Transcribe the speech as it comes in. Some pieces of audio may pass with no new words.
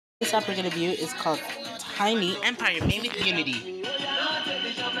This app we're gonna view is called Tiny Empire Made with Unity.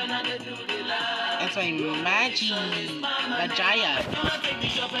 It's by Majaya.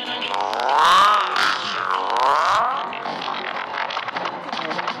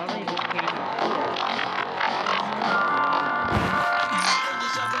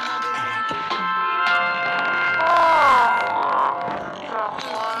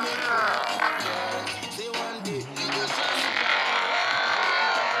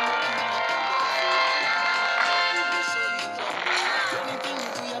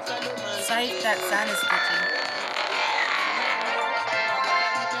 Sorry that sound is glitching.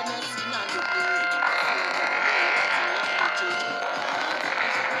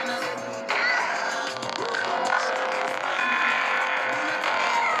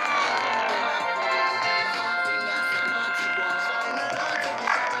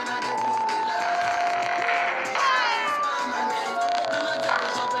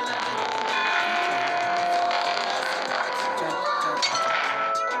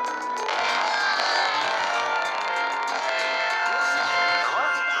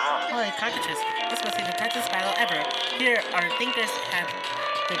 Holy cockatoos, this must be the toughest battle ever. Here, our thinkers have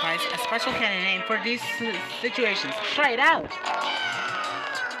devised a special cannon name for these situations. Try it out!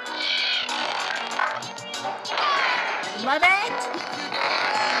 Love it!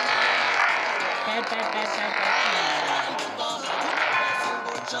 Bad, bad, bad, bad, bad.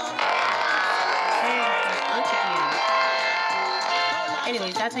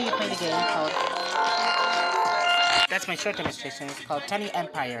 Anyways, that's how you play the game called... That's my short demonstration. It's called Tiny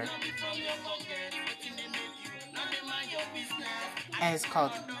Empire. And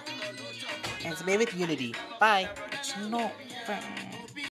it's made with Unity. Bye. It's no...